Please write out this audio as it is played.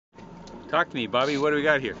Talk to me, Bobby. What do we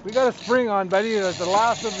got here? We got a spring on, buddy. It's the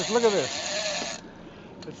last of this. Look at this.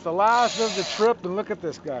 It's the last of the trip, and look at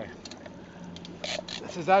this guy.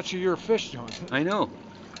 This is actually your fish, John. I know.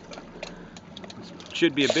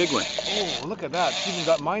 Should be a big one. Oh, look at that. It's even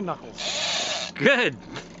got my knuckles. Good.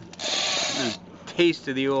 Taste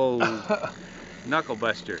of the old knuckle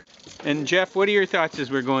buster. And Jeff, what are your thoughts as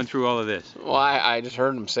we're going through all of this? Well, I just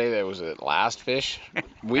heard him say that it was the last fish.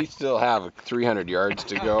 We still have 300 yards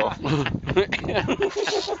to go.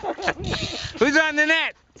 Who's on the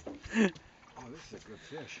net? Oh, this is a good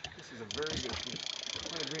fish. This is a very good fish.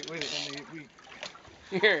 Wait.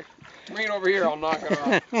 Here, bring it over here. I'll knock it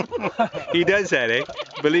off. He does that, eh?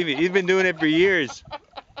 Believe me, he's been doing it for years.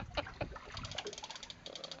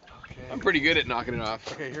 Okay. I'm pretty good at knocking it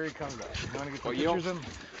off. Okay, here he comes, guys. You want to get some you pictures of him?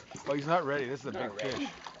 Oh, he's not ready. This is a big Not ready. fish.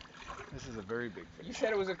 This is a very big fish. You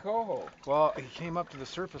said it was a coho. Well, he came up to the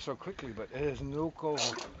surface so quickly, but it is no coho.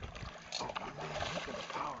 Oh, man, look at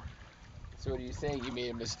the power. So what are you saying? You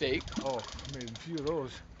made a mistake? Oh, I made a few of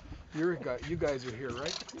those. You guys are here,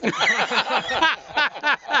 right?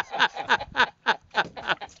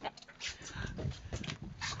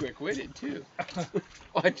 Quick-witted, too.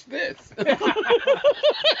 Watch this.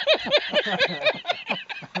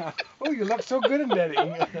 Oh, you look so good in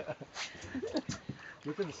netting.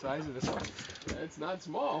 Look at the size of this one. It's not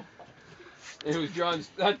small. It was John's.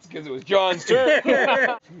 That's because it was John's turn. He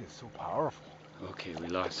is so powerful. Okay, we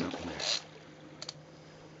lost something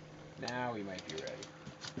there. Now we might be ready.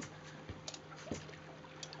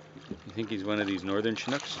 You think he's one of these northern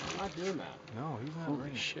Chinooks? I'm not doing that. No, he's not Holy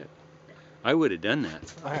ready. shit. I would have done that.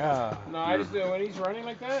 No, I just do when he's running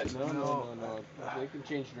like that. No. No. They can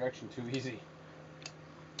change direction too easy.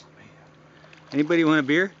 Anybody want a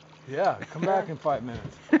beer? Yeah, come back in 5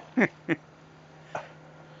 minutes.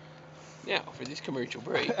 Now for this commercial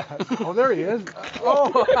break. Oh, there he is.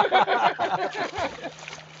 Oh.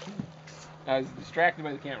 I was distracted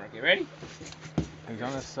by the camera. Okay, ready? He's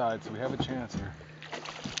on this side, so we have a chance here.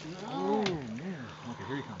 No. Oh, man. Okay,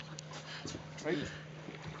 here he comes. Right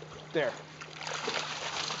there.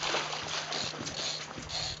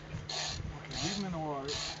 Okay, leave him in the water.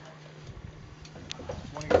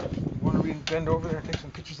 Want to bend over there and take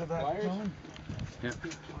some pictures of that, Pliers? John? Yeah.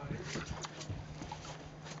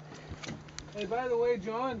 Hey, by the way,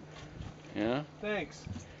 John, Yeah? thanks.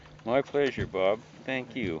 My pleasure, Bob.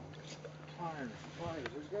 Thank you. Pliers.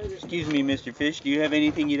 There's guys Excuse me, Mr. Fish. Do you have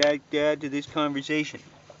anything you'd like to add to this conversation?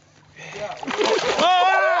 Yeah.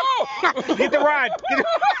 Oh! Get the rod!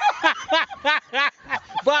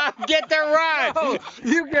 Bob, get the rod! Oh,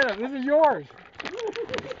 you get it. This is yours. He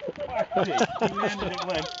landed it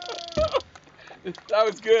one. That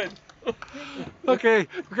was good. Okay,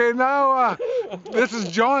 now this is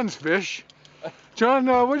John's fish. John,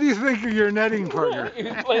 what do you think of your netting partner? He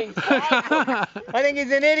was playing possum. I think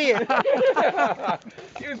he's an idiot.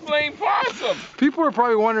 He was playing possum. People are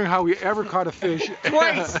probably wondering how we ever caught a fish.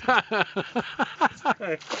 Twice.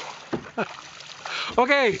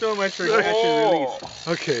 Okay. So much for catch and release.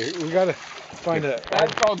 Okay, we gotta find a.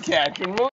 That's called catch and release.